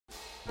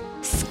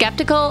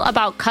skeptical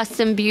about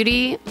custom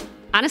beauty?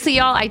 Honestly,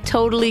 y'all, I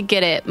totally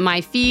get it.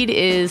 My feed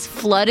is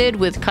flooded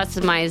with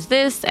customize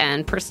this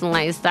and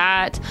personalize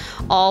that,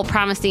 all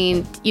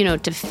promising,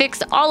 to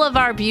fix all of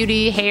our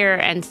beauty, hair,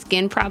 and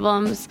skin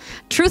problems.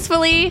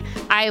 Truthfully,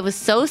 I was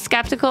so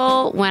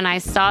skeptical when I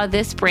saw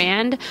this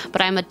brand,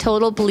 but I'm a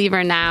total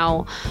believer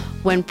now.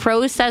 When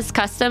Prose says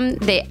custom,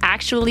 they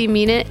actually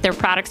mean it. Their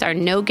products are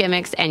no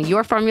gimmicks, and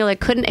your formula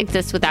couldn't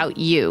exist without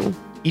you.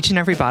 Each and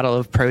every bottle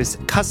of Prose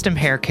custom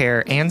hair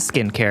care and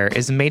skin care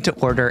is made to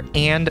order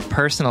and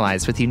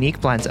personalized with unique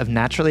blends of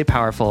naturally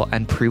powerful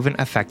and proven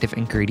effective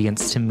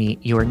ingredients to meet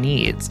your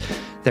needs.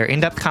 Their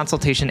in-depth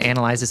consultation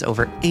analyzes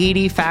over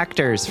 80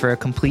 factors for a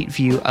complete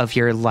view of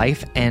your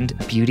life and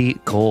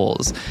beauty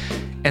goals.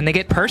 And they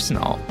get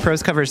personal.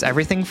 Prose covers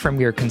everything from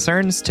your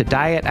concerns to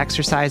diet,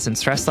 exercise, and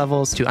stress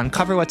levels to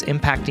uncover what's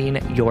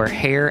impacting your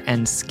hair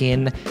and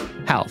skin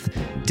health.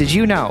 Did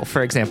you know,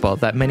 for example,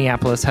 that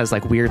Minneapolis has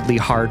weirdly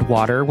hard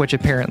water, which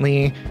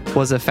apparently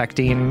was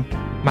affecting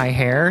my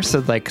hair?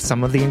 So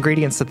some of the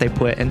ingredients that they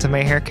put into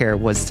my hair care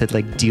was to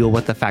deal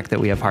with the fact that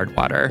we have hard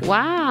water.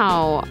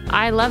 Wow.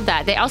 I love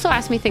that. They also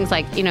asked me things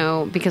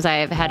because I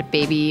have had a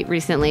baby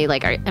recently,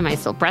 am I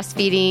still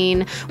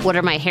breastfeeding? What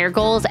are my hair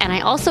goals? And I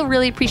also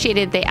really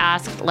appreciated they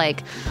asked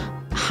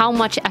how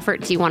much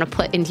effort do you want to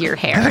put into your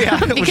hair? Yeah,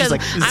 because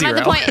I'm at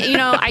the point,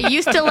 I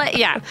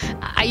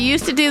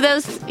used to do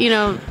those,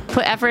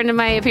 put effort into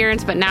my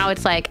appearance, but now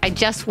it's I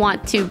just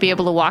want to be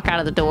able to walk out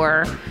of the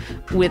door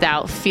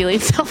without feeling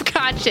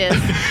self-conscious.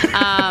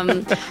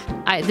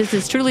 This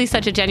is truly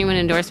such a genuine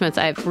endorsement.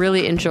 I've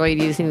really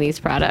enjoyed using these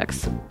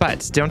products.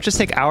 But don't just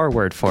take our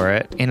word for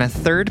it. In a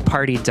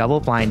third-party,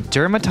 double-blind,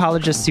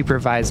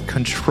 dermatologist-supervised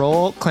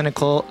control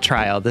clinical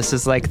trial, this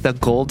is the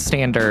gold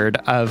standard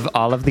of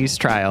all of these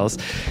trials,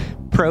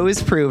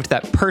 Prose proved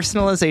that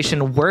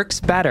personalization works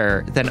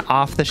better than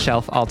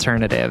off-the-shelf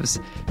alternatives.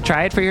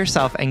 Try it for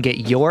yourself and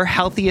get your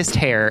healthiest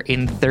hair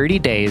in 30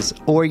 days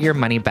or your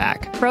money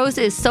back. Prose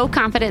is so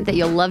confident that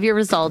you'll love your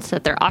results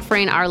that they're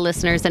offering our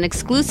listeners an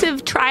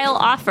exclusive trial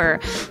offer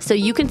so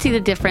you can see the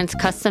difference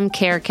custom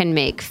care can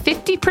make.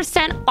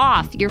 50%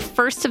 off your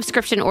first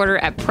subscription order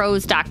at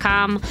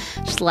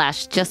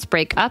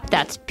prose.com/justbreakup.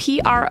 That's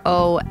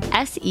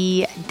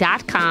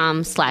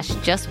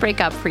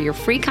prose.com/justbreakup for your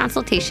free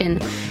consultation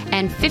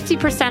and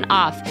 50%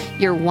 off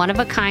your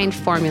one-of-a-kind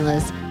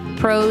formulas.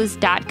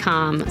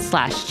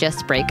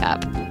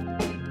 Prose.com/justbreakup.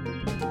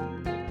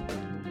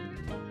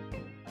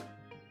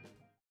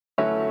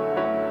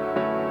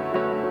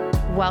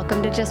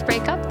 Welcome to Just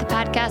Break Up, the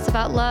podcast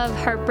about love,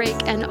 heartbreak,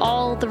 and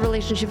all the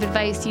relationship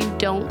advice you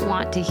don't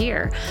want to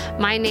hear.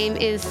 My name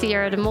is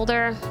Sierra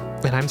DeMulder.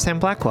 And I'm Sam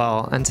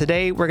Blackwell. And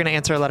today we're going to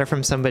answer a letter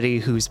from somebody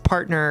whose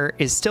partner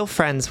is still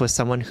friends with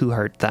someone who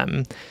hurt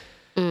them.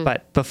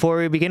 But before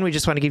we begin, we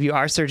just want to give you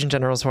our Surgeon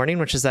General's warning,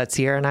 which is that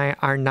Sierra and I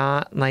are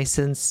not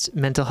licensed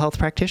mental health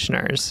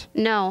practitioners.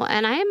 No,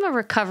 and I am a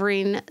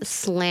recovering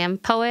slam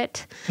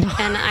poet.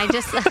 And I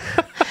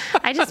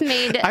just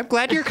made... I'm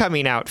glad you're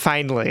coming out,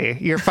 finally.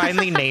 You're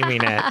finally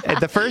naming it.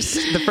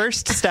 The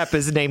first step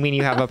is naming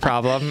you have a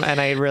problem,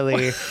 and I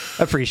really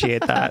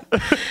appreciate that.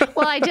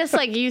 Well, I just,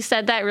 you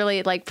said that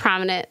really,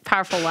 prominent,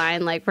 powerful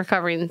line,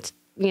 recovering...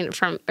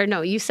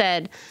 you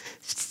said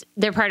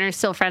their partner is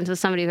still friends with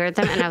somebody who hurt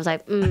them. And I was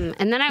like, And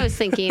then I was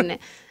thinking,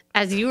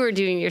 as you were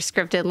doing your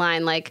scripted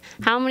line,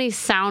 how many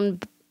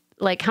sound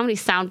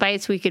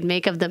bites we could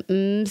make of the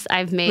mms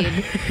I've made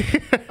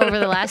over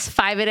the last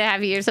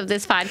 5.5 years of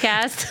this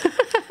podcast.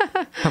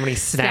 How many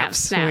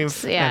snaps?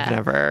 Yeah. I've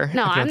never.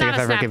 No, I'm not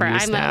a snapper. I'm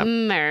snap. a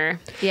mmer.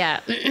 Yeah.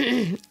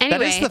 Anyway.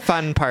 That is the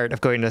fun part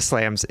of going to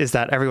slams, is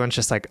that everyone's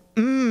just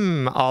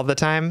all the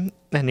time.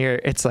 And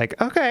it's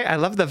okay, I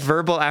love the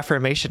verbal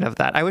affirmation of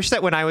that. I wish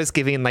that when I was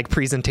giving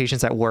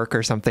presentations at work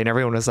or something,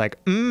 everyone was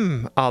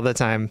all the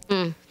time.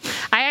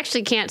 I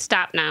actually can't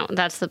stop now.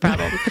 That's the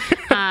problem.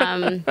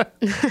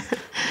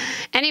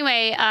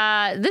 Anyway,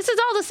 this is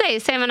all to say,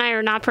 Sam and I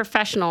are not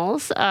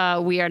professionals.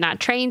 We are not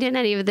trained in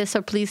any of this,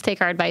 so please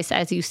take our advice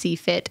as you see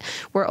fit.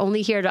 We're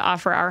only here to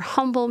offer our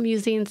humble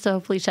musings, so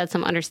hopefully shed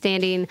some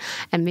understanding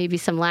and maybe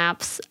some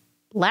laughs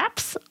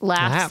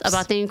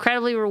about the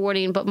incredibly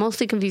rewarding but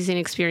mostly confusing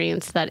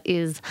experience that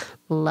is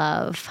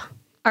love.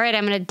 All right,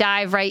 I'm going to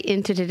dive right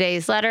into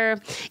today's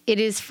letter. It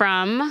is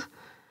from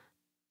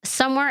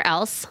somewhere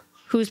else,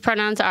 whose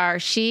pronouns are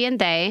she and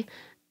they,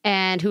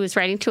 and who is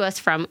writing to us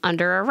from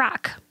under a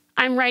rock.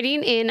 I'm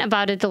writing in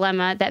about a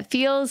dilemma that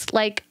feels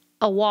like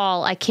a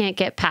wall I can't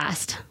get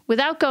past.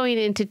 Without going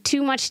into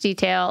too much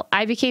detail,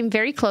 I became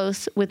very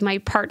close with my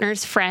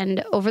partner's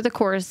friend over the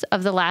course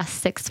of the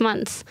last 6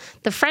 months.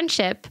 The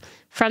friendship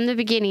from the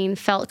beginning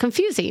felt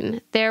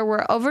confusing. There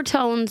were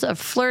overtones of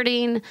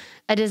flirting,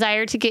 a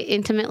desire to get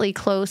intimately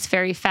close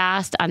very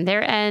fast on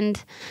their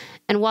end.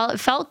 And while it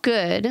felt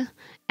good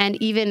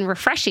and even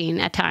refreshing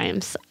at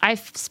times,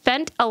 I've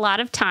spent a lot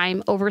of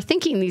time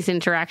overthinking these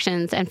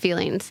interactions and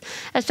feelings,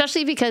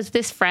 especially because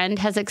this friend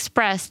has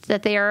expressed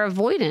that they are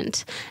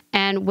avoidant.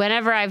 And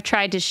whenever I've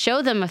tried to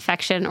show them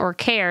affection or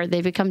care,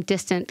 they become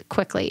distant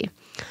quickly.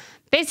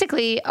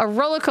 Basically, a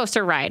roller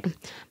coaster ride.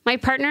 My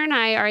partner and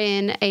I are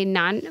in a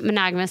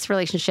non-monogamous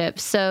relationship,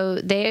 so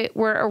they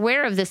were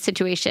aware of this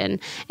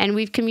situation, and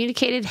we've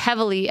communicated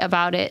heavily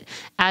about it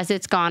as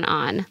it's gone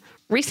on.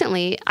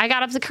 Recently, I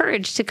got up the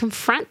courage to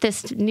confront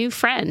this new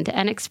friend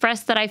and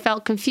express that I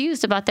felt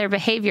confused about their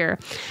behavior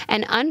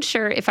and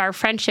unsure if our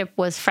friendship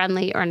was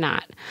friendly or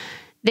not.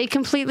 They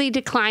completely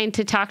declined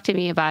to talk to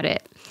me about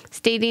it,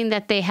 stating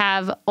that they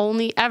have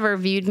only ever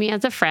viewed me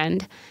as a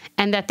friend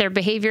and that their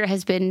behavior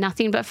has been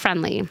nothing but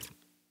friendly.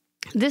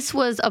 This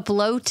was a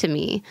blow to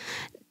me,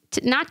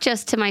 not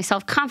just to my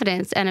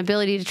self-confidence and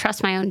ability to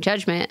trust my own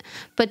judgment,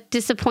 but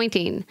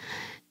disappointing.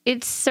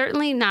 It's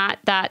certainly not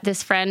that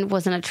this friend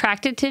wasn't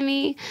attracted to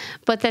me,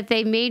 but that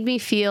they made me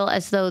feel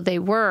as though they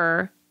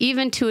were,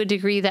 even to a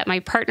degree that my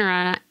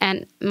partner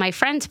and my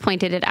friends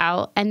pointed it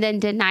out and then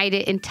denied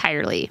it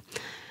entirely.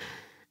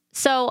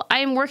 So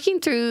I'm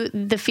working through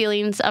the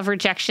feelings of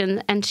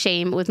rejection and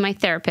shame with my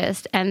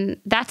therapist,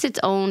 and that's its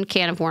own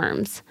can of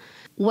worms.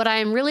 What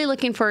I'm really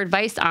looking for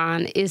advice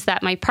on is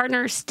that my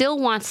partner still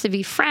wants to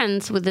be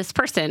friends with this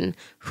person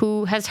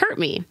who has hurt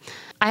me.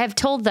 I have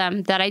told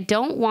them that I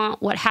don't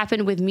want what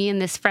happened with me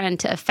and this friend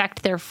to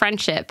affect their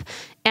friendship,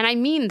 and I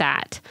mean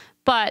that,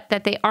 but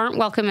that they aren't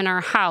welcome in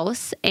our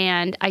house,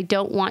 and I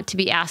don't want to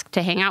be asked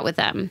to hang out with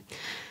them.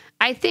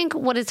 I think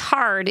what is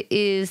hard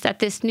is that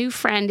this new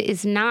friend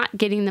is not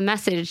getting the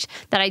message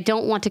that I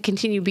don't want to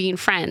continue being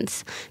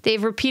friends.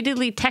 They've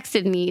repeatedly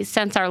texted me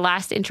since our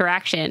last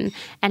interaction,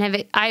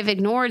 and I've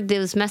ignored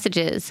those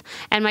messages,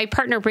 and my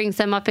partner brings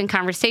them up in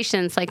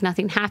conversations like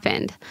nothing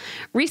happened.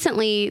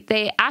 Recently,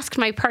 they asked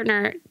my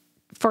partner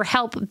for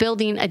help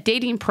building a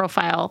dating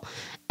profile,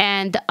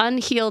 and the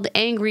unhealed,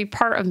 angry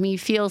part of me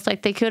feels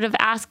like they could have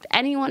asked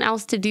anyone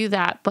else to do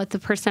that but the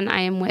person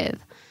I am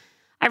with.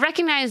 I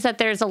recognize that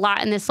there's a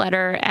lot in this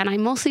letter, and I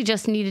mostly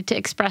just needed to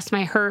express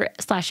my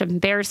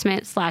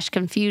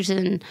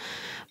hurt/embarrassment/confusion.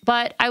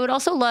 But I would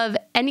also love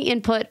any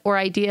input or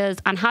ideas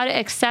on how to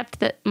accept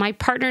that my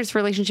partner's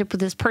relationship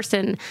with this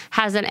person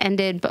hasn't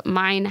ended, but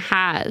mine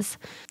has.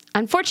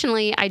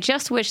 Unfortunately, I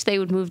just wish they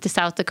would move to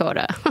South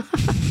Dakota.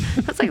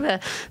 That's like the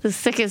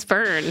sickest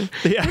burn.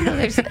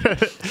 Yeah.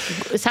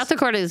 South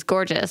Dakota is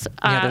gorgeous.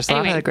 Yeah, there's a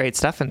lot of great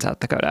stuff in South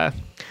Dakota.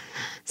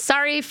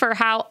 Sorry for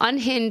how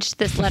unhinged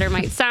this letter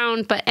might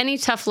sound, but any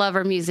tough love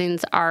or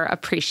musings are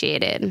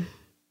appreciated.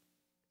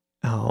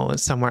 Oh,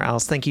 somewhere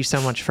else. Thank you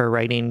so much for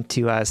writing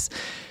to us.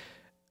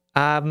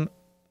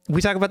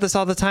 We talk about this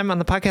all the time on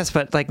the podcast,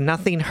 but like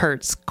nothing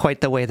hurts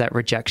quite the way that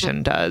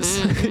rejection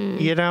does,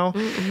 you know?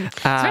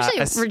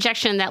 Especially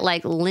rejection that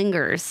like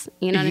lingers,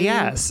 you know what I mean?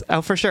 Yes.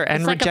 Oh, for sure.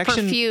 And it's like rejection,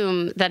 a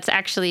perfume that's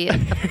actually a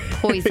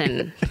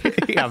poison.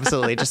 Yeah,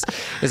 absolutely. Just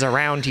is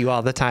around you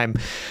all the time.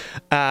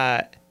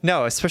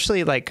 No,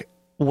 especially like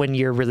when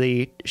you're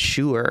really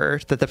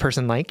sure that the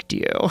person liked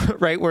you,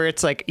 right? Where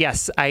it's like,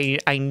 yes,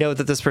 I know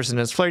that this person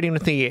is flirting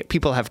with me.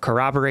 People have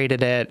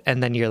corroborated it.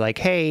 And then you're like,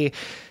 hey,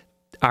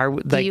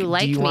 do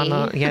you want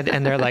to, yeah.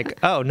 And they're like,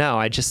 oh no,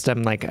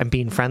 I'm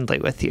being friendly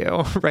with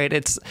you. Right.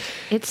 It's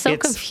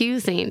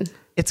confusing.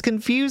 It's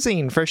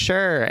confusing for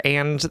sure.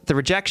 And the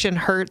rejection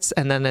hurts.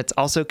 And then it's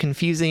also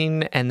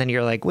confusing. And then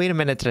you're like, wait a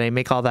minute, did I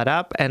make all that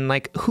up? And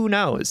like, who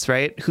knows,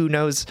 right? Who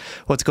knows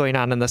what's going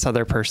on in this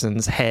other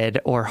person's head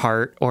or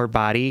heart or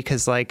body?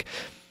 Cause like,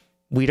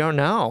 we don't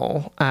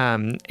know.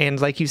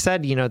 And like you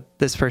said, you know,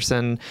 this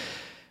person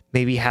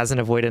maybe has an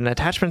avoidant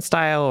attachment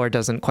style or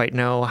doesn't quite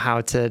know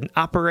how to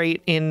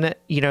operate in,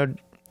 you know,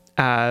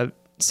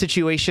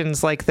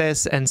 situations like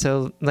this. And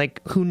so like,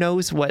 who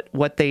knows what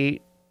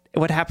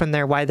happened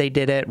there, why they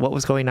did it, what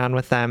was going on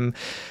with them.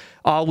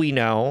 All we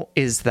know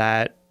is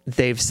that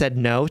they've said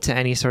no to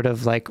any sort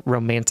of like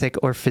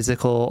romantic or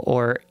physical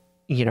or,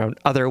 you know,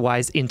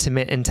 otherwise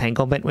intimate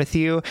entanglement with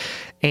you.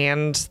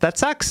 And that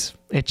sucks.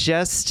 It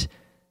just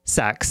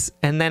sucks.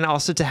 And then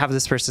also to have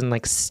this person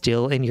like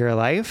still in your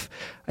life,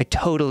 I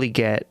totally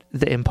get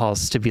the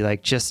impulse to be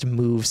like, just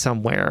move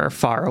somewhere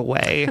far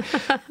away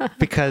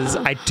because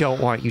I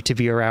don't want you to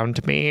be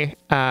around me.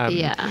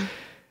 Yeah.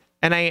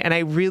 And I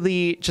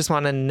really just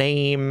want to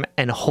name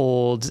and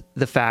hold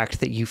the fact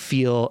that you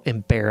feel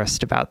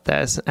embarrassed about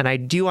this. And I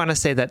do want to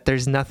say that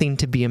there's nothing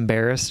to be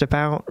embarrassed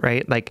about,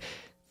 right? Like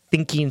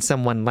thinking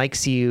someone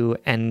likes you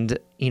and,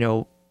 you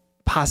know,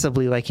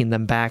 possibly liking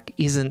them back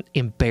isn't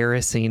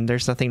embarrassing.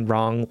 There's nothing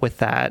wrong with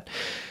that.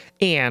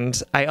 And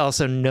I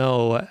also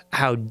know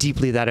how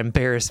deeply that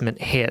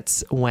embarrassment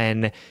hits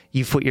when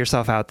you put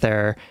yourself out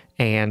there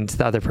and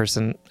the other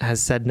person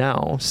has said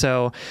no.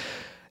 So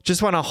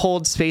just want to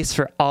hold space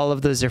for all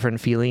of those different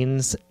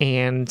feelings.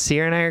 And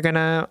Sierra and I are going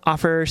to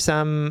offer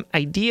some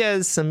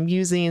ideas, some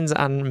musings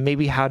on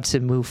maybe how to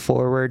move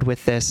forward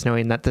with this,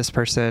 knowing that this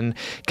person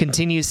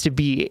continues to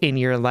be in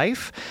your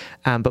life.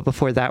 But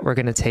before that, we're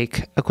going to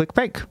take a quick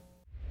break.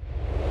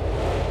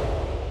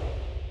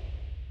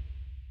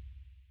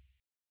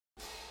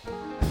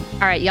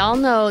 All right, y'all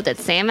know that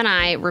Sam and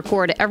I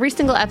record every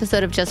single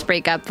episode of Just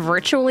Break Up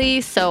virtually,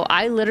 so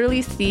I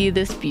literally see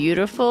this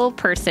beautiful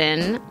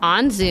person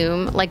on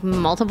Zoom like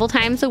multiple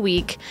times a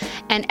week,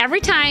 and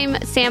every time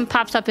Sam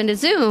pops up into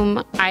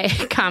Zoom, I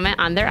comment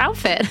on their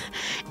outfit.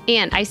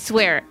 And I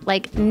swear,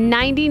 like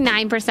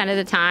 99% of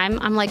the time,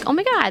 I'm like, oh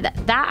my God,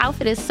 that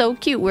outfit is so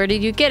cute. Where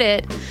did you get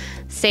it?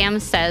 Sam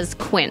says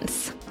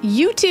Quince.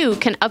 You too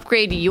can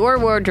upgrade your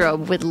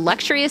wardrobe with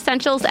luxury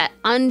essentials at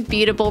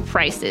unbeatable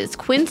prices.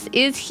 Quince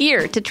is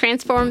here to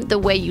transform the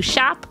way you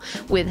shop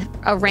with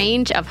a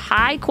range of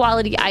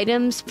high-quality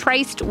items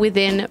priced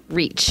within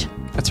reach.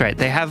 That's right.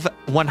 They have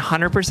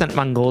 100%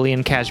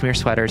 Mongolian cashmere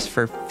sweaters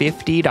for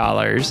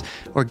 $50,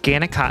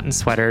 organic cotton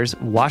sweaters,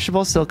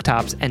 washable silk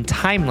tops, and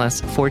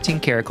timeless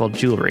 14-karat gold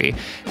jewelry.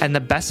 And the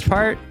best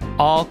part,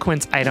 all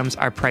Quince items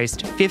are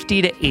priced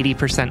 50 to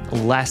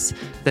 80% less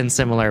than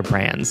similar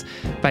brands.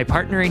 By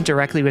partnering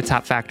directly with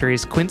top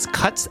factories, Quince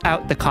cuts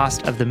out the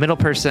cost of the middle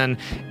person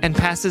and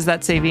passes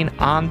that saving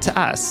on to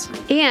us.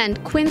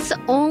 And Quince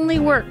only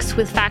works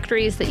with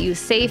factories that use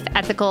safe,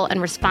 ethical, and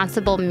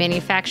responsible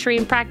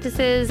manufacturing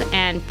practices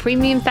and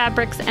premium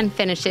fabrics and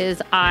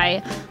finishes.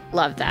 I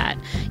love that.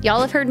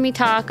 Y'all have heard me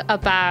talk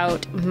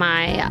about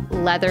my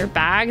leather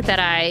bag that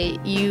I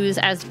use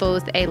as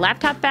both a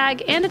laptop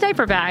bag and a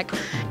diaper bag.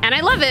 And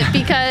I love it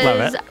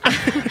because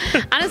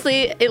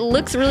honestly, it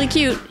looks really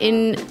cute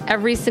in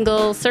every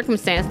single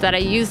circumstance that I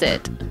use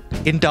it.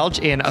 Indulge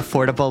in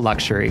affordable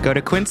luxury. Go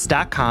to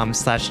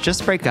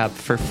quince.com/justbreakup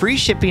for free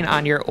shipping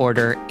on your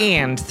order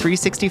and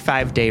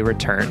 365-day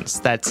returns.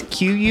 That's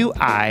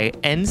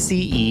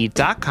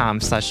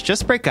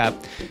QUINCE.com/justbreakup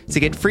to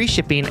get free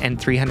shipping and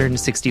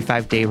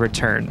 365-day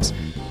returns.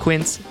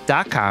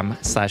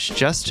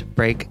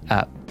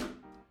 Quince.com/justbreakup.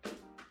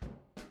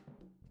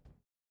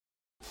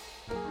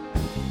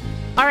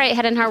 All right,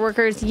 Head and Heart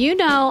workers, you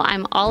know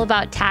I'm all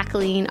about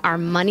tackling our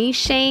money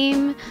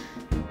shame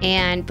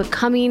and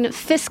becoming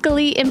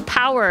fiscally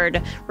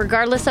empowered,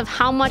 regardless of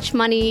how much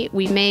money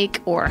we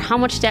make or how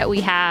much debt we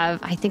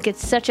have. I think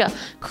it's such a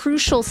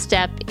crucial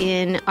step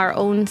in our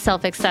own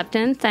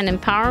self-acceptance and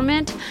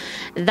empowerment.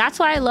 That's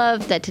why I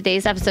love that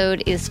today's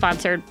episode is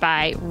sponsored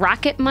by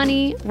Rocket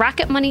Money.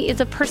 Rocket Money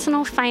is a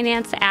personal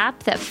finance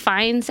app that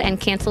finds and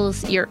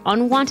cancels your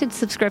unwanted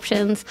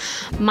subscriptions,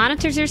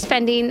 monitors your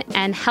spending,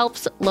 and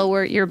helps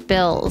lower your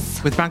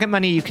bills. With Rocket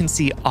Money, you can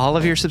see all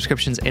of your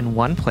subscriptions in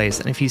one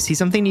place, and if you see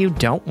something you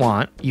don't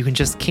want, you can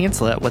just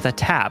cancel it with a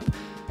tap.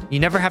 You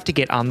never have to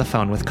get on the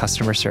phone with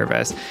customer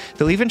service.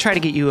 They'll even try to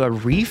get you a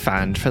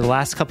refund for the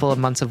last couple of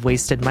months of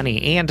wasted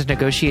money and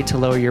negotiate to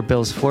lower your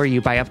bills for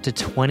you by up to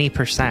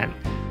 20%.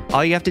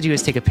 All you have to do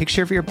is take a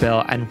picture of your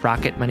bill, and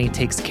Rocket Money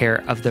takes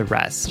care of the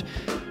rest.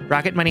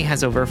 Rocket Money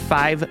has over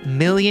 5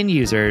 million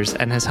users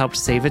and has helped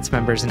save its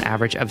members an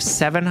average of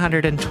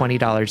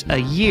 $720 a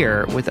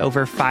year with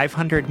over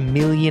 $500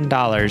 million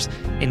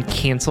in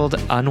canceled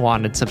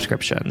unwanted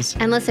subscriptions.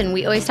 And listen,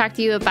 we always talk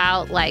to you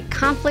about like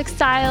conflict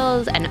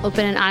styles and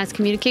open and honest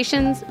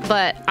communications,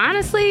 but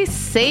honestly,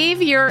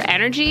 save your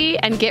energy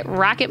and get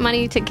Rocket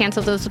Money to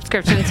cancel those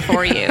subscriptions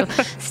for you.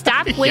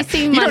 Stop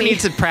wasting money. You don't need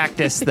to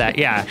practice that.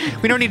 Yeah.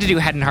 We don't need to do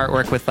head and heart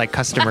work with like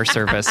customer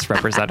service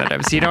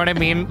representatives. You know what I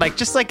mean? Like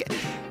just like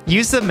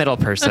use the middle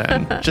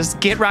person. Just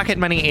get Rocket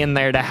Money in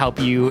there to help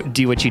you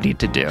do what you need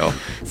to do.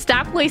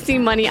 Stop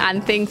wasting money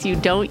on things you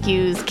don't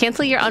use.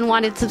 Cancel your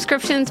unwanted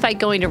subscriptions by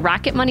going to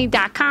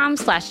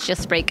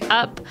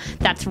rocketmoney.com/justbreakup.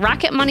 That's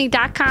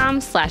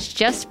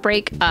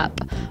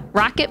rocketmoney.com/justbreakup.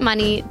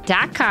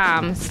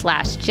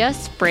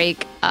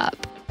 rocketmoney.com/justbreakup.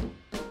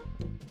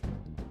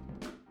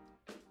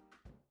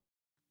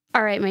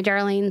 All right, my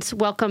darlings,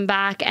 welcome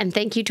back. And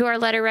thank you to our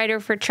letter writer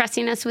for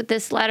trusting us with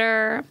this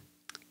letter.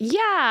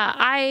 Yeah,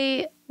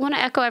 I want to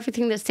echo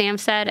everything that Sam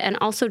said and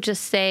also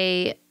just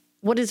say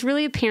what is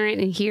really apparent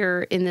in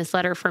here in this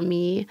letter for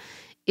me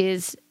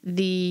is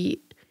the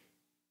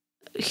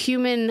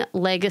human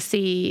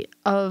legacy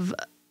of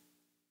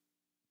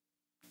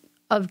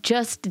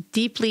just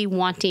deeply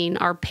wanting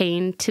our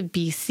pain to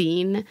be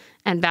seen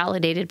and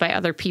validated by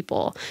other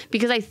people.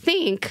 Because I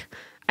think,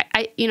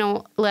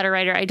 letter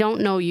writer, I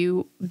don't know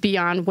you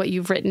beyond what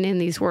you've written in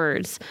these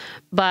words,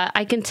 but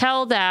I can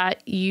tell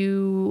that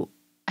you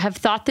have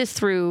thought this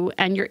through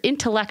and your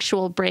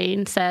intellectual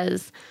brain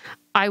says,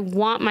 I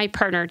want my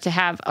partner to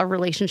have a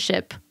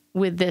relationship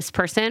with this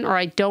person, or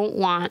I don't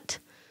want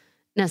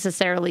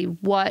necessarily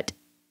what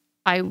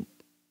I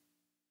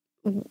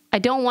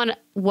don't want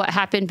what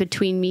happened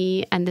between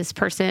me and this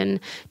person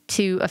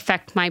to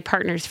affect my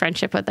partner's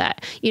friendship with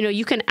that. You know,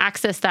 you can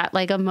access that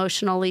like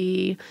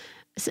emotionally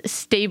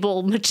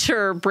stable,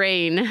 mature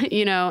brain,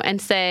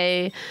 and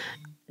say,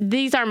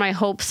 these are my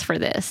hopes for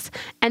this.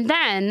 And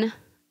then,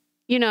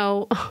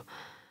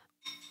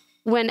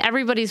 when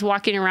everybody's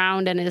walking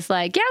around and is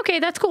like, yeah, okay,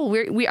 that's cool.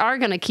 We are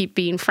going to keep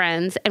being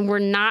friends, and we're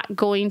not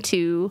going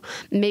to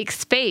make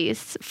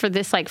space for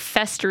this like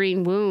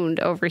festering wound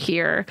over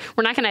here.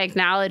 We're not going to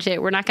acknowledge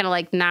it. We're not going to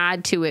like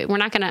nod to it. We're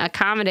not going to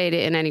accommodate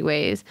it in any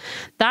ways.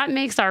 That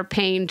makes our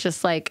pain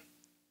just like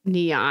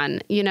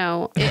neon,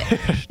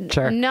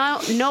 Sure.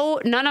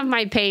 None of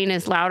my pain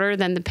is louder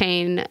than the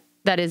pain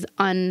that is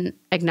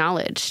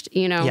unacknowledged,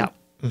 Yeah.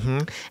 Mm-hmm.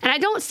 And I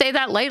don't say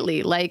that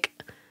lightly.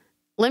 Like,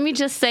 let me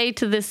just say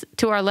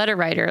to our letter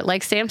writer,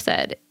 like Sam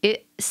said,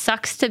 it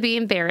sucks to be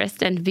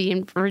embarrassed and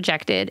being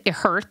rejected. It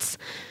hurts.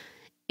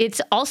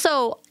 It's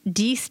also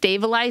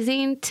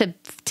destabilizing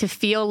to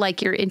feel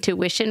like your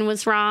intuition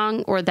was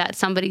wrong or that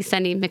somebody's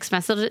sending mixed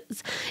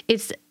messages.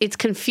 It's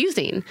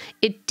confusing.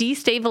 It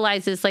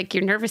destabilizes like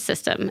your nervous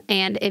system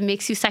and it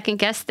makes you second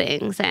guess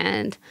things.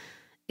 And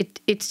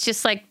it's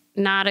just like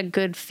not a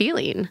good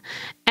feeling.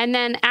 And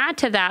then add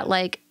to that,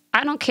 like,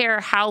 I don't care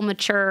how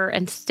mature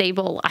and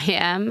stable I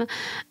am.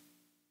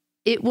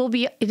 It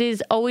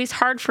is always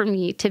hard for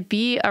me to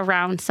be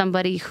around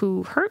somebody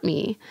who hurt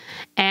me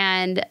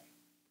and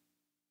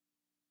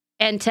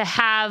to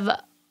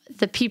have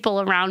the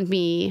people around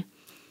me.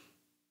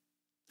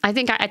 I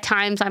think at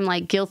times I'm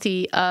like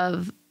guilty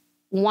of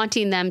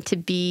wanting them to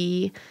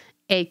be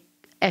a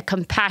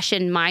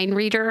compassion mind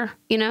reader.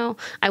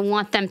 I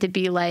want them to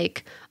be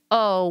like,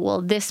 oh,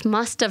 well, this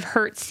must have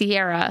hurt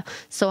Sierra,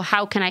 so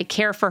how can I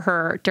care for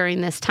her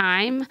during this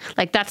time?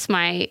 Like, that's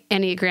my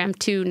Enneagram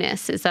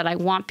 2-ness, is that I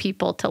want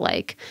people to,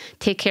 like,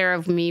 take care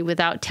of me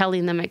without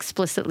telling them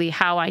explicitly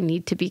how I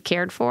need to be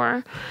cared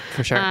for.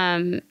 For sure.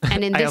 And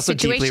in this I also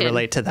situation, deeply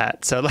relate to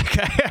that. So, like,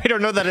 I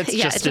don't know that it's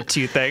just a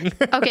 2 thing.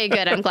 Okay,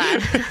 good. I'm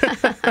glad.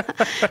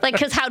 Like,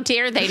 because how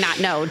dare they not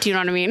know? Do you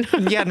know what I mean?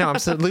 Yeah, no,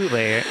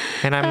 absolutely.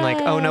 And I'm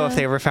like, oh, no, if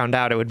they ever found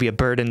out, it would be a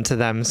burden to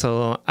them.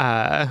 So,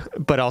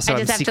 but also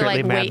I'm secretly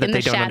mad that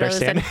they don't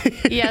understand.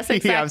 Yes,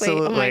 exactly. Yeah,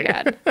 absolutely.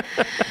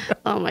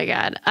 Oh my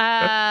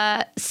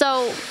God.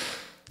 So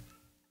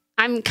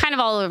I'm kind of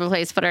all over the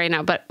place right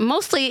now, but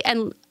mostly,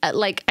 and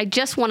like, I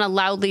just want to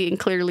loudly and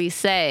clearly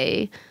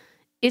say,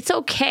 it's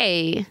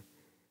okay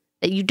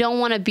that you don't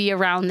want to be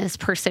around this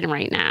person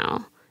right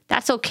now.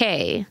 That's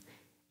okay.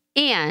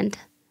 And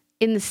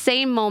in the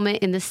same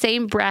moment, in the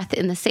same breath,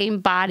 in the same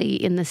body,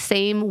 in the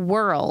same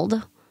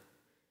world,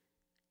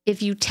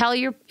 if you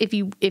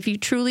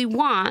truly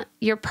want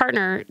your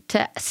partner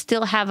to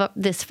still have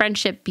this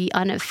friendship be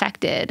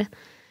unaffected,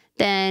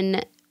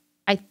 then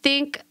I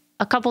think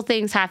a couple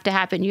things have to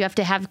happen. You have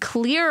to have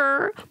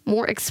clearer,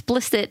 more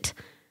explicit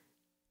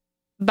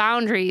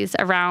boundaries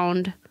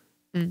around,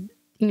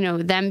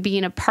 them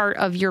being a part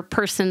of your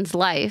person's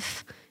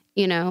life,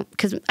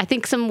 because I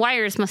think some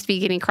wires must be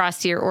getting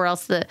crossed here, or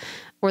else the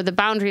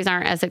boundaries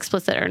aren't as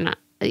explicit or not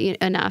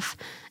enough.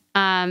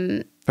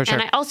 For sure.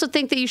 And I also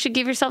think that you should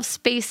give yourself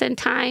space and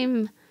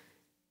time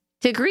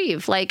to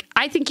grieve. Like,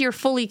 I think you're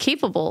fully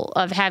capable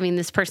of having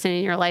this person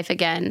in your life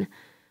again,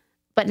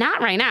 but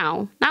not right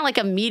now. Not like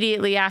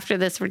immediately after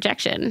this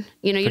rejection.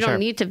 You don't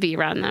need to be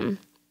around them.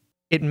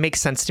 It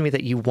makes sense to me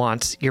that you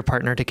want your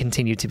partner to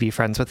continue to be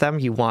friends with them.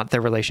 You want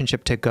their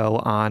relationship to go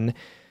on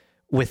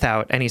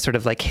without any sort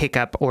of like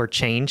hiccup or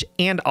change.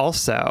 And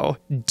also,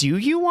 do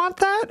you want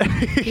that?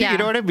 Yeah. You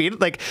know what I mean?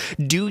 Like,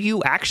 do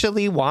you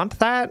actually want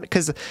that?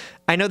 Because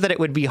I know that it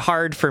would be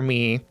hard for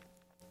me.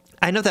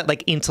 I know that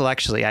like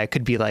intellectually I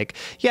could be like,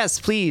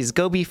 yes, please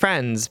go be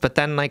friends. But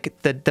then like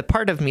the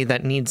part of me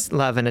that needs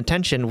love and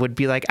attention would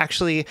be like,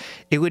 actually,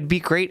 it would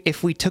be great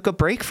if we took a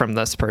break from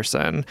this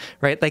person,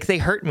 right? Like, they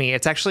hurt me.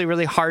 It's actually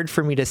really hard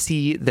for me to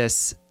see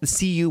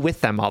you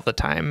with them all the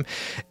time.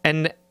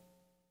 And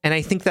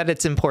I think that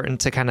it's important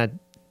to kind of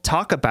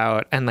talk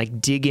about and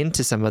like dig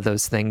into some of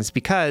those things,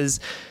 because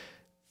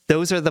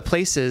those are the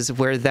places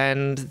where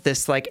then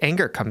this like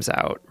anger comes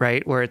out,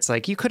 right? Where it's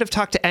like, you could have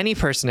talked to any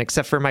person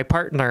except for my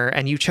partner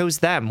and you chose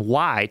them.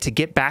 Why? To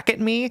get back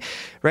at me,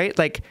 right?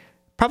 Like,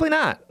 probably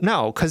not.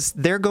 No, because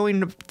they're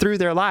going through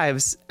their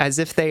lives as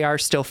if they are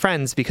still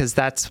friends, because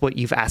that's what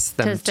you've asked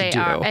them to do.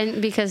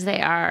 And because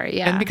they are,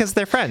 yeah. And because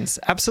they're friends.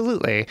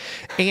 Absolutely.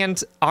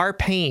 And our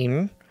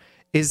pain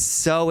is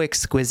so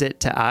exquisite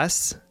to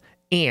us,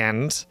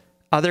 and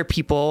other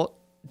people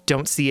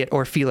don't see it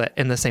or feel it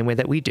in the same way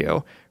that we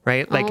do,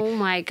 right? Like, oh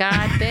my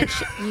God,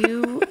 bitch,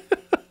 you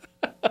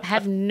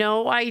have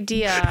no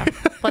idea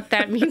what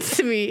that means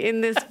to me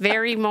in this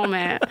very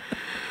moment.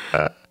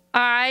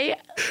 I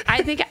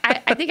think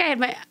I had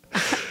my,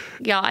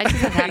 y'all, I just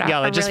have had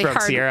y'all, I just really broke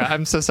hard, Sierra.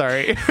 I'm so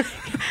sorry.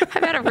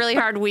 I've had a really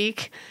hard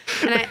week,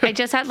 and I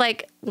just had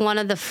like one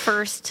of the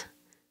first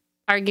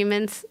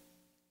arguments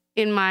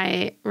in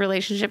my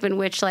relationship in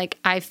which like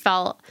I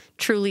felt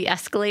truly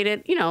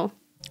escalated,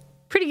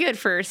 pretty good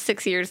for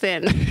 6 years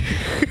in,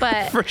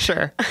 but for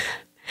sure.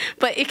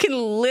 But it can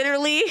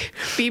literally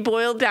be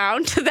boiled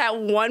down to that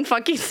one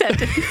fucking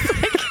sentence.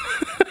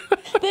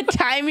 Like, the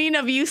timing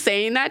of you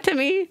saying that to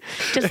me,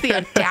 just the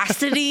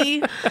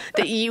audacity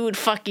that you would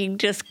fucking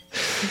just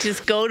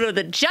go to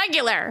the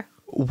jugular.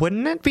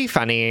 Wouldn't it be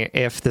funny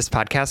if this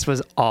podcast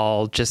was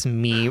all just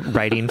me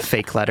writing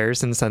fake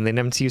letters and sending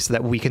them to you so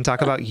that we can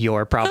talk about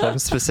your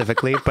problems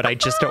specifically? But I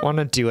just don't want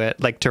to do it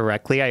like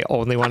directly. I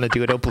only want to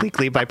do it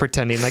obliquely by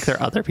pretending like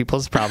they're other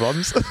people's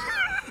problems.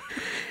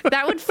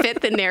 That would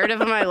fit the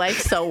narrative of my life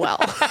so well.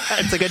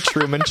 It's like a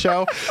Truman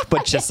Show,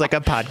 but just like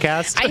a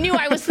podcast. I knew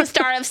I was the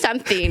star of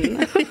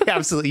something.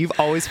 Absolutely. You've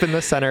always been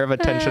the center of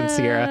attention,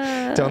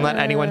 Sierra. Don't let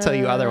anyone tell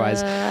you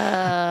otherwise.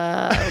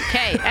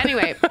 Okay.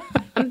 Anyway,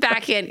 I'm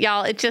back in.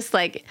 Y'all, it's just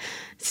like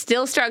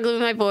still struggling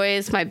with my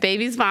boys. My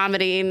baby's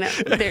vomiting.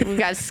 We've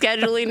got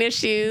scheduling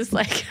issues.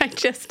 Like, I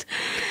just...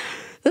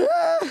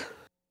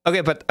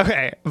 Okay,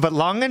 but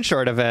long and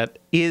short of it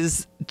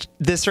is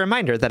this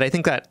reminder that I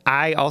think that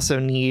I also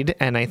need,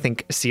 and I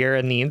think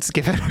Sierra needs,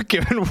 given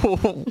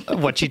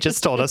what she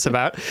just told us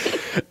about,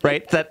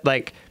 right? That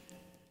like,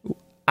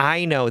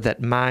 I know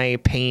that my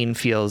pain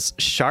feels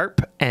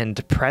sharp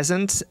and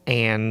present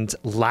and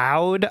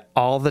loud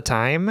all the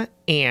time.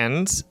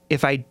 And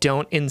if I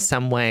don't in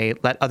some way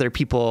let other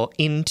people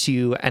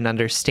into and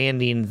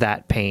understanding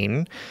that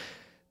pain,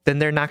 then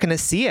they're not going to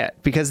see it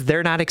because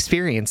they're not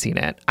experiencing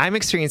it. I'm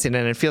experiencing it,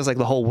 and it feels like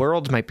the whole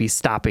world might be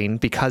stopping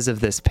because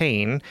of this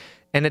pain.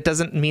 And it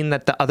doesn't mean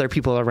that the other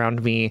people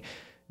around me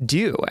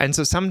do. And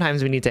so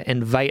sometimes we need to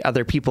invite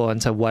other people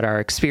into what our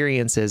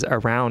experience is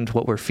around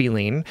what we're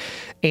feeling,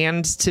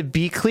 and to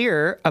be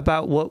clear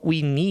about what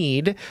we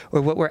need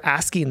or what we're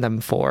asking them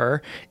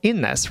for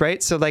in this,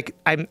 right? So like,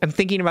 I'm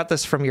thinking about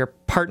this from your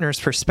partner's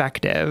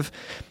perspective.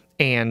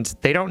 And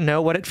they don't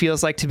know what it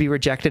feels like to be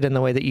rejected in the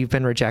way that you've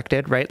been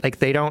rejected, right? Like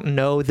they don't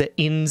know the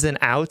ins and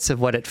outs of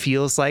what it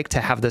feels like to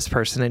have this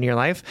person in your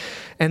life.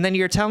 And then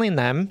you're telling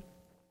them,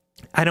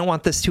 I don't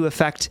want this to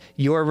affect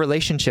your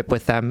relationship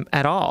with them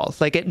at all.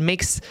 Like it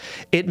makes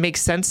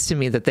sense to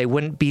me that they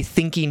wouldn't be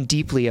thinking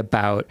deeply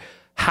about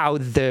how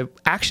the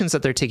actions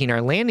that they're taking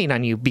are landing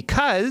on you,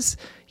 because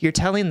you're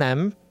telling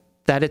them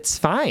that it's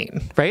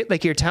fine, right?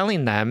 Like you're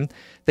telling them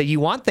that you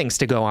want things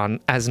to go on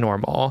as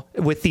normal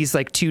with these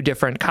like two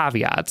different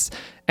caveats.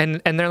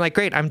 And they're like,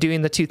 great, I'm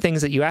doing the two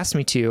things that you asked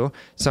me to,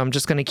 so I'm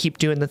just going to keep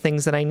doing the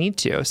things that I need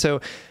to. So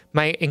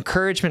my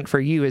encouragement for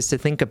you is to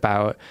think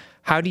about,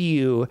 how do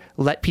you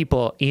let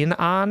people in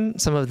on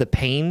some of the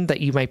pain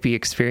that you might be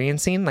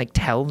experiencing? Like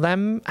tell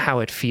them how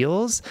it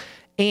feels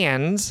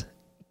and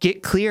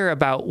get clear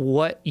about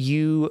what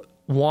you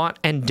want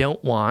and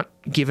don't want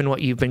given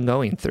what you've been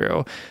going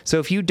through. So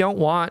if you don't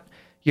want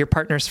your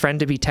partner's friend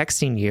to be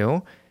texting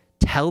you,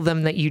 tell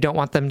them that you don't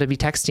want them to be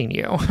texting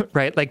you,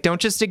 right? Like don't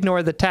just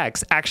ignore the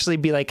text. Actually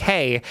be like,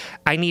 hey,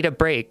 I need a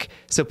break,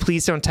 so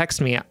please don't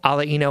text me. I'll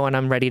let you know when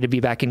I'm ready to be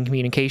back in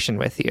communication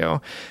with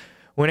you.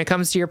 When it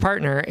comes to your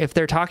partner, if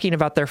they're talking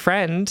about their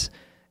friend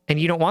and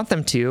you don't want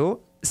them to,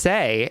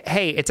 say,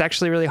 hey, it's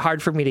actually really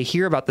hard for me to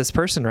hear about this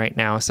person right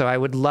now, so I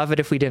would love it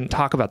if we didn't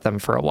talk about them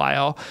for a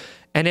while.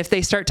 And if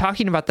they start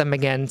talking about them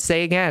again,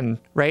 say again,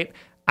 right?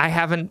 I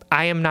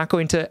am not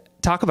going to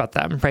talk about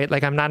them, right?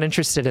 Like I'm not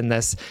interested in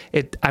this.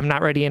 I'm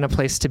not ready in a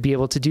place to be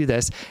able to do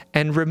this,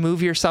 and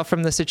remove yourself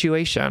from the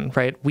situation,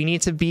 right? We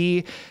need to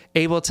be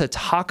able to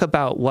talk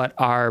about what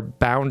our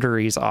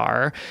boundaries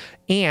are.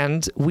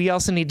 And we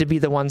also need to be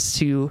the ones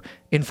to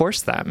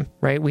enforce them,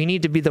 right? We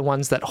need to be the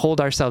ones that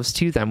hold ourselves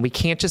to them. We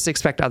can't just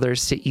expect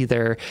others to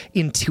either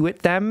intuit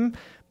them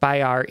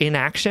by our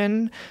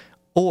inaction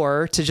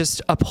or to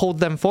just uphold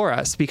them for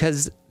us,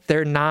 because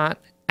they're not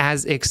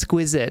as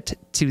exquisite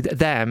to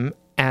them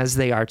as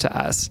they are to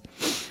us.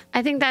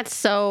 I think that's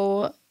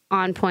so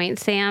on point,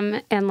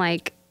 Sam. And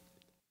like,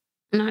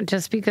 not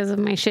just because of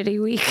my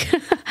shitty week,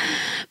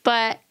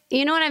 but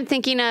you know what I'm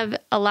thinking of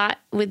a lot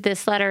with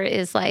this letter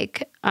is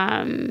like,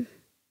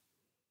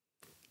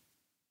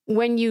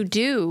 when you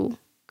do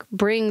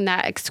bring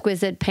that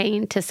exquisite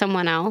pain to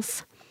someone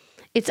else,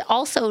 it's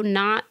also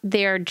not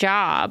their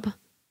job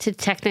to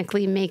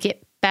technically make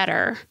it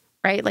better,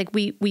 right? Like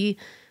we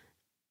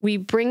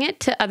bring it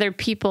to other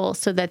people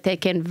so that they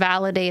can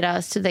validate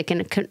us, so they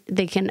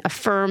can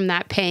affirm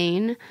that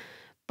pain,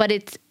 but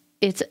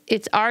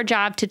it's our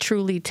job to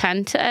truly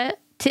tend to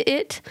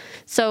it.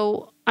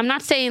 So I'm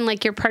not saying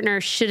like your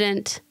partner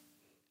shouldn't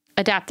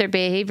adapt their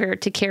behavior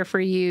to care for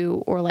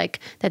you, or like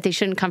that they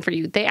shouldn't comfort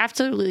you. They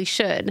absolutely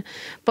should.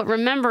 But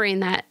remembering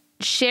that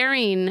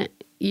sharing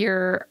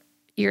your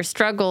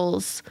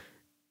struggles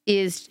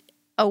is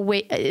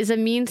a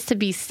means to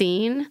be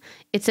seen.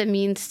 It's a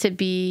means to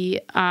be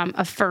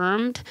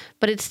affirmed,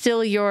 but it's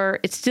still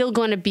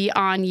going to be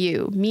on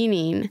you,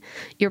 meaning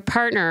your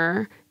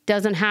partner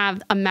doesn't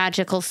have a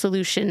magical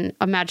solution,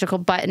 a magical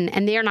button,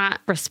 and they're not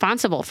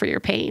responsible for your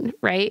pain,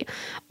 right?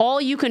 All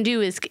you can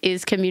do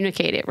is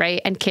communicate it,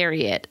 right? And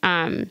carry it,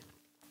 and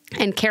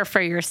care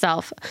for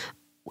yourself.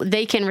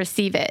 They can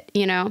receive it,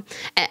 you know?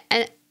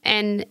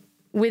 And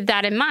with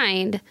that in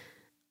mind,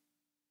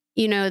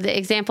 you know, the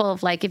example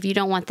of like, if you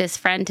don't want this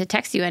friend to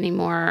text you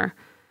anymore,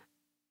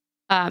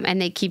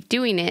 and they keep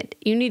doing it,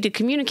 you need to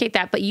communicate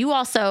that, but you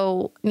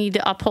also need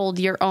to uphold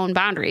your own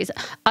boundaries.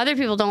 Other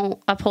people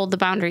don't uphold the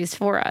boundaries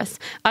for us.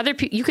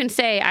 You can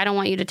say, I don't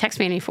want you to text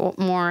me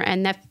anymore,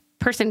 and that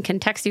person can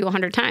text you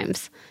 100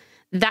 times.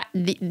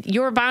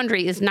 Your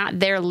boundary is not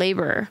their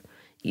labor.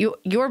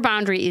 Your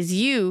boundary is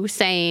you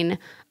saying,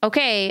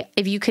 okay,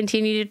 if you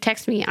continue to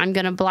text me, I'm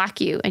going to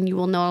block you and you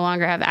will no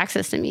longer have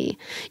access to me.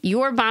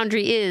 Your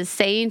boundary is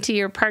saying to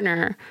your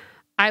partner,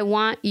 I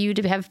want you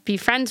to be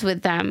friends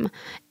with them.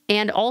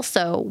 And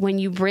also, when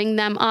you bring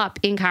them up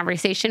in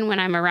conversation when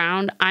I'm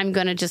around, I'm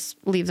going to just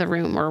leave the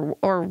room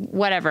or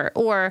whatever.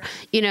 Or,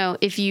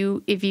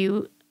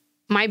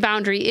 my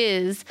boundary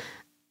is,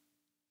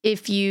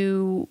 if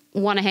you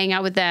want to hang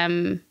out with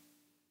them,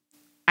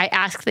 I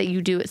ask that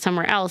you do it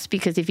somewhere else,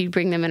 because if you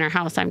bring them in our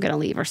house, I'm going to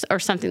leave, or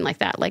something like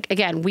that. Like,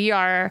 again, we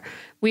are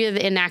the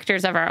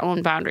enactors of our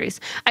own boundaries.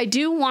 I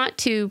do want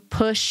to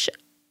push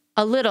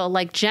a little,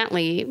 like,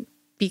 gently,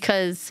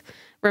 because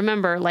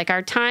remember, like,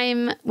 our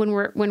time when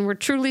we're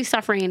truly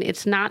suffering,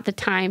 it's not the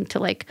time to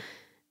like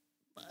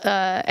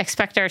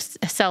expect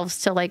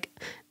ourselves to like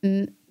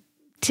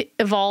to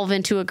evolve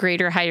into a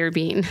greater, higher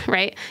being,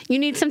 right? You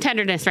need some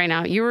tenderness right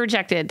now. You were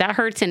rejected. That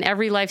hurts in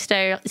every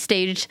lifestyle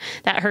stage.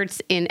 That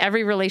hurts in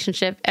every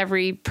relationship.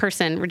 Every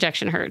person,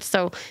 rejection hurts.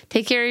 So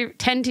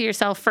tend to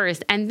yourself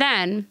first. And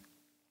then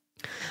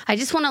I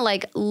just want to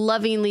like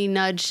lovingly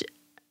nudge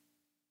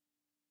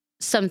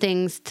some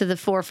things to the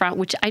forefront,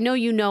 which I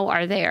know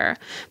are there,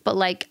 but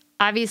like,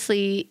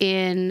 obviously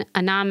in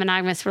a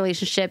non-monogamous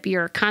relationship,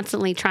 you're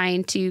constantly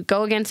trying to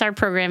go against our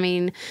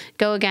programming,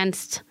 go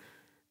against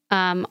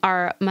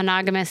our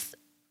monogamistic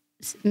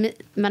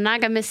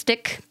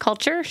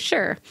culture.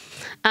 Sure.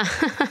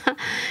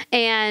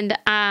 And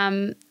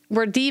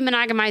we're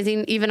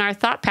demonogamizing even our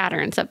thought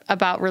patterns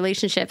about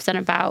relationships and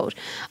about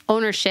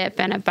ownership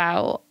and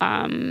about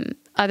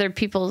other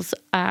people's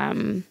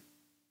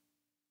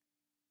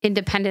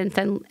independence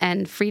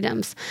and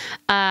freedoms.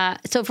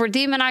 So if we're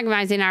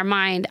demonogamizing our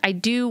mind, I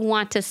do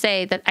want to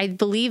say that I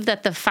believe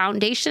that the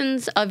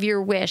foundations of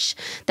your wish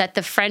that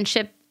the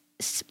friendship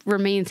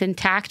remains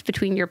intact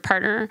between your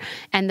partner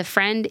and the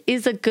friend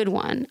is a good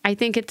one. I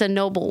think it's a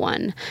noble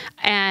one.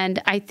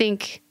 And I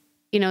think,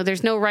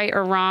 there's no right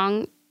or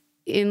wrong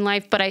in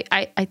life, but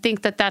I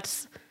think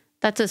that's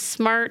a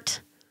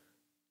smart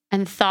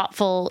and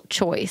thoughtful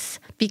choice,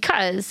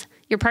 because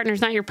your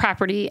partner's not your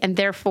property, and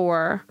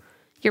therefore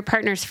your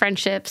partner's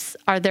friendships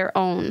are their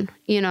own,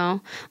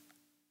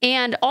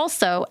 And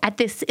also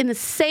in the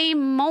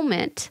same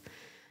moment,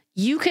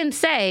 you can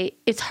say,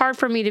 it's hard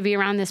for me to be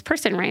around this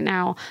person right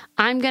now.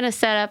 I'm going to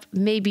set up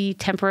maybe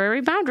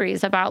temporary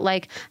boundaries about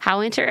like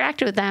how I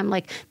interact with them.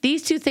 Like,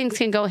 these two things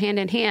can go hand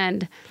in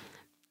hand.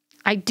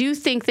 I do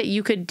think that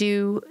you could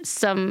do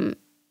some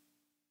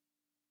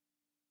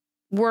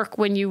work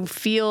when you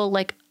feel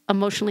like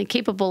emotionally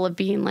capable of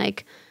being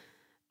like,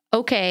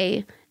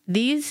 okay,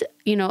 these,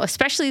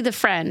 especially the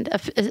friend,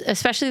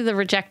 especially the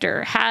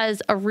rejecter,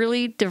 has a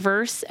really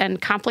diverse and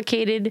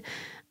complicated,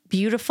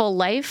 beautiful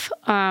life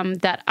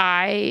that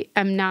I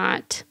am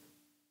not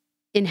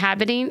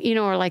inhabiting,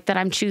 or like that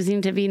I'm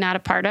choosing to be not a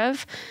part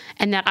of,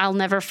 and that I'll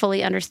never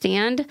fully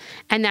understand.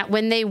 And that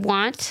when they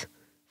want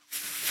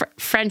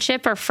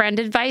friendship or friend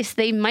advice,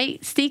 they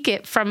might seek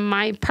it from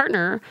my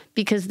partner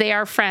because they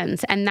are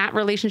friends. And that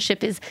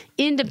relationship is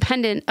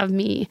independent of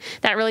me.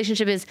 That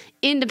relationship is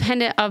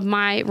independent of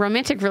my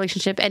romantic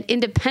relationship and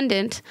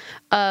independent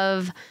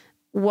of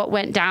what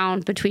went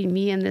down between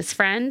me and this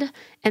friend,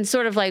 and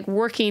sort of like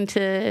working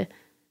to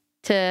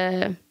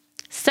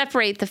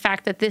separate the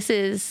fact that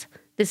this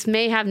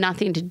may have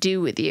nothing to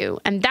do with you.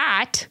 And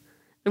that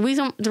the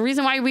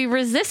reason why we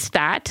resist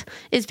that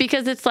is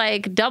because it's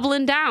like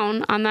doubling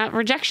down on that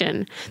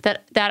rejection,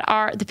 that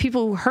are the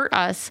people who hurt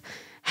us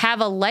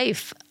have a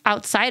life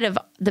outside of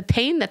the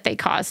pain that they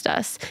caused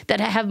us, that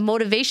have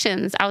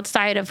motivations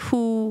outside of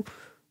who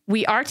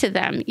we are to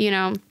them,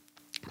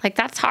 Like,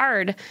 that's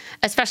hard,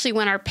 especially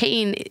when our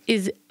pain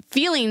is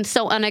feeling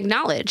so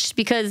unacknowledged.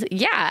 Because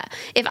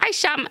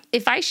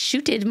if I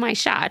shooted my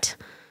shot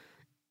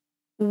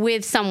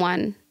with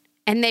someone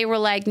and they were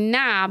like,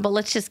 nah, but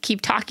let's just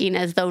keep talking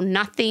as though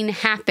nothing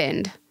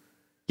happened.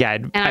 Yeah.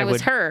 I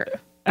was hurt.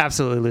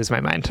 Absolutely lose my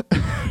mind.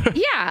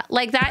 Yeah.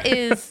 Like, that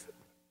is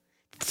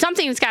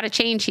something's got to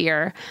change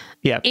here.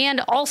 Yeah. And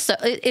also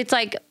it's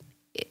like,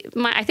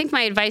 I think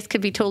my advice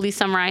could be totally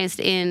summarized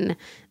in,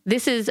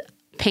 this is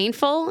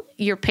painful.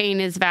 Your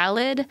pain is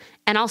valid.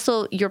 And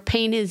also, your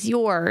pain is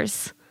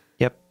yours.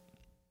 Yep.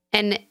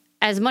 And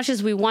as much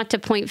as we want to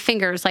point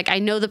fingers, like, I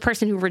know the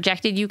person who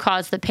rejected you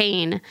caused the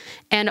pain.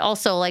 And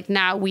also, like,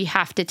 now we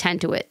have to tend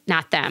to it,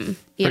 not them,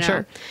 you know?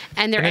 Sure.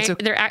 And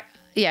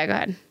yeah, go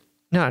ahead.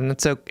 No, and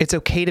it's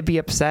okay to be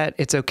upset.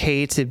 It's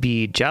okay to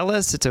be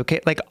jealous. It's okay.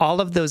 Like, all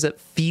of those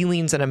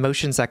feelings and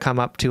emotions that come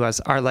up to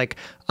us are like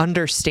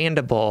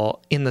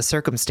understandable in the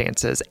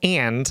circumstances,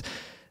 and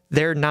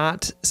they're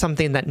not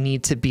something that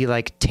need to be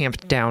like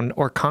tamped down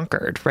or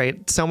conquered,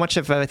 right? So much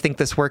of, I think,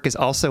 this work is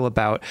also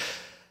about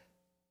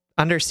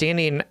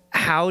understanding,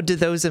 how do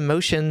those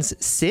emotions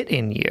sit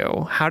in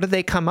you? How do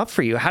they come up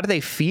for you? How do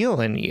they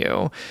feel in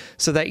you?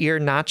 So that you're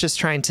not just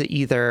trying to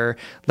either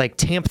like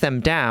tamp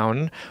them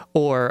down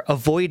or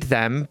avoid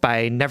them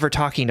by never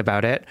talking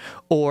about it,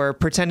 or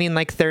pretending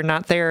like they're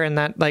not there and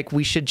that like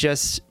we should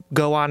just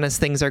go on as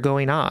things are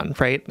going on,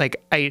 right?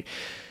 Like,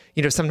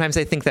 sometimes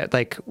I think that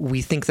like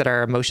we think that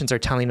our emotions are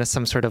telling us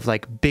some sort of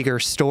like bigger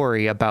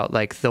story about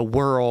like the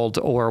world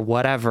or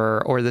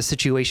whatever, or the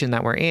situation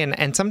that we're in.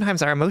 And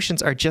sometimes our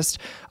emotions are just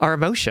our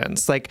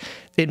emotions. Like,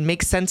 it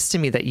makes sense to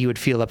me that you would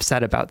feel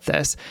upset about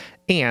this.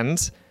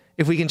 And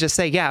if we can just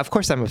say, yeah, of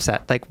course I'm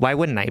upset. Like, why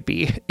wouldn't I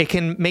be? It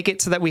can make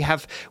it so that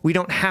we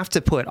don't have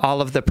to put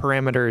all of the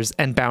parameters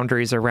and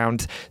boundaries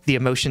around the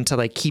emotion to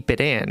like keep it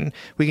in.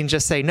 We can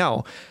just say,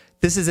 no,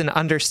 this is an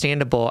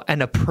understandable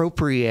and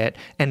appropriate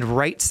and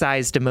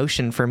right-sized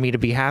emotion for me to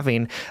be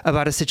having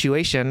about a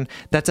situation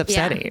that's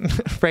upsetting,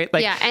 right?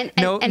 Like, and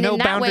no in that way,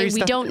 boundaries.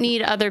 we don't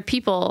need other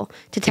people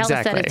to tell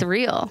us that it's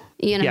real,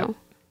 Yep.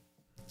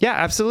 Yeah,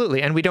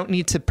 absolutely. And we don't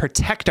need to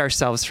protect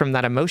ourselves from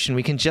that emotion.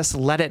 We can just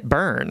let it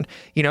burn.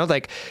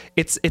 Like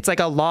it's like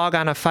a log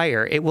on a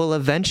fire. It will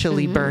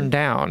eventually burn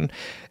down.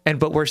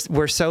 But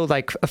we're so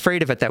like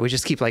afraid of it that we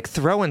just keep like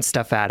throwing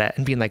stuff at it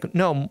and being like,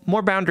 no,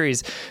 more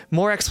boundaries,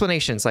 more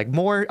explanations, like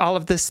more all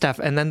of this stuff.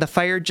 And then the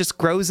fire just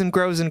grows and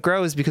grows and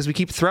grows because we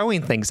keep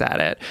throwing things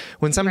at it.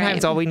 When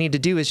sometimes all we need to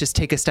do is just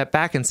take a step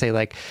back and say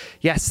like,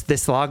 yes,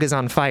 this log is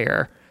on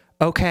fire.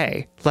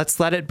 Okay, let's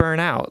let it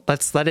burn out.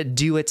 Let's let it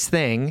do its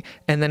thing.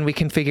 And then we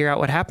can figure out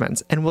what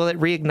happens. And will it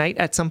reignite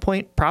at some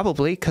point?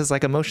 Probably, because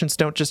like emotions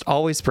don't just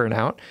always burn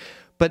out.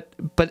 But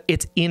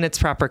it's in its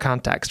proper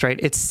context, right?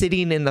 It's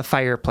sitting in the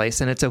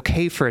fireplace, and it's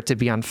okay for it to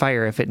be on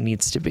fire if it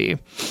needs to be.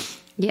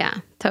 Yeah,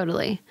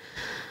 totally.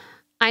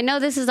 I know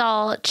this is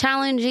all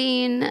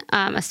challenging,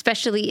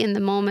 especially in the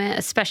moment,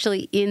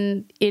 especially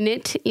in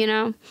it,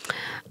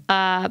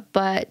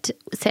 but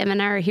Sam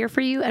and I are here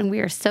for you, and we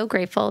are so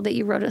grateful that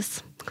you wrote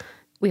us.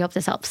 We hope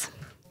this helps.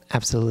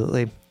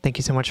 Absolutely. Thank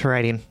you so much for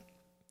writing.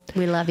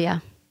 We love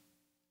you.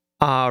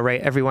 All right,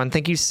 everyone.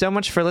 Thank you so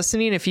much for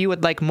listening. If you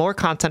would like more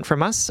content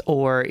from us,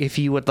 or if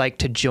you would like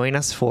to join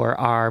us for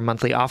our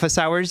monthly office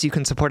hours, you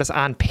can support us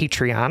on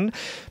Patreon.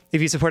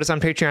 If you support us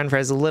on Patreon for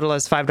as little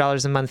as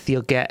 $5 a month,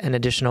 you'll get an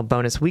additional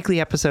bonus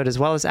weekly episode, as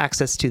well as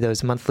access to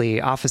those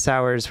monthly office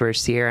hours where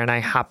Sierra and I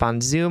hop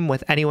on Zoom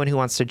with anyone who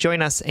wants to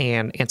join us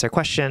and answer a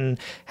question,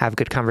 have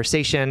good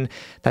conversation.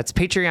 That's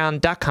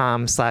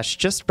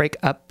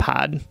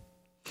patreon.com/justbreakuppod.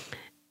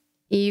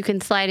 You can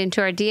slide into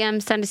our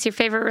DMs, send us your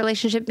favorite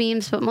relationship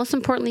memes, but most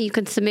importantly, you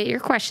can submit your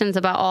questions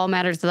about all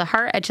matters of the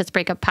heart at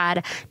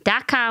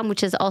justbreakuppod.com,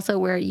 which is also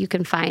where you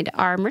can find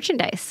our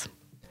merchandise.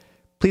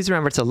 Please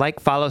remember to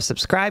like, follow,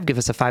 subscribe, give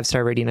us a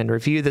 5-star rating and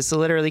review. This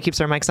literally keeps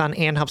our mics on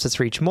and helps us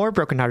reach more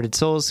brokenhearted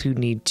souls who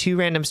need 2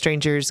 random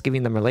strangers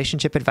giving them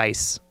relationship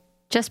advice.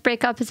 Just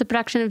Break Up is a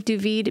production of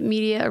Duvid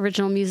Media,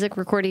 original music,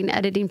 recording,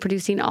 editing,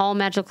 producing, all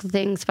magical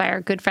things by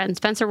our good friend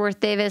Spencer Worth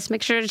Davis.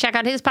 Make sure to check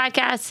out his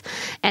podcasts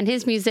and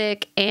his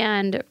music.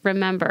 And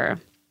remember,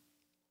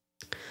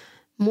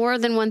 more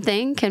than one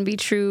thing can be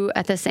true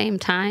at the same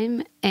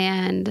time,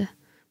 and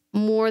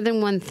more than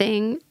one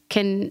thing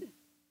can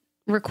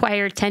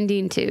require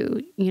tending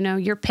to.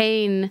 Your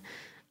pain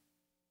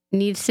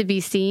needs to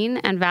be seen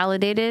and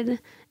validated,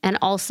 and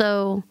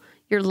also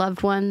your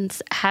loved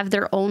ones have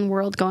their own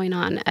world going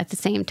on at the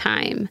same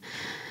time.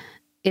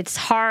 It's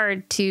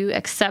hard to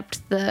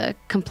accept the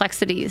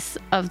complexities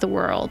of the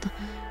world,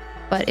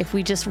 but if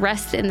we just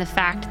rest in the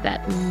fact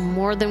that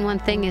more than one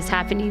thing is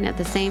happening at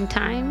the same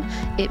time,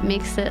 it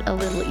makes it a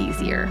little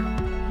easier.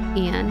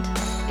 And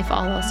if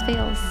all else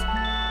fails,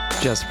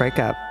 just break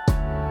up.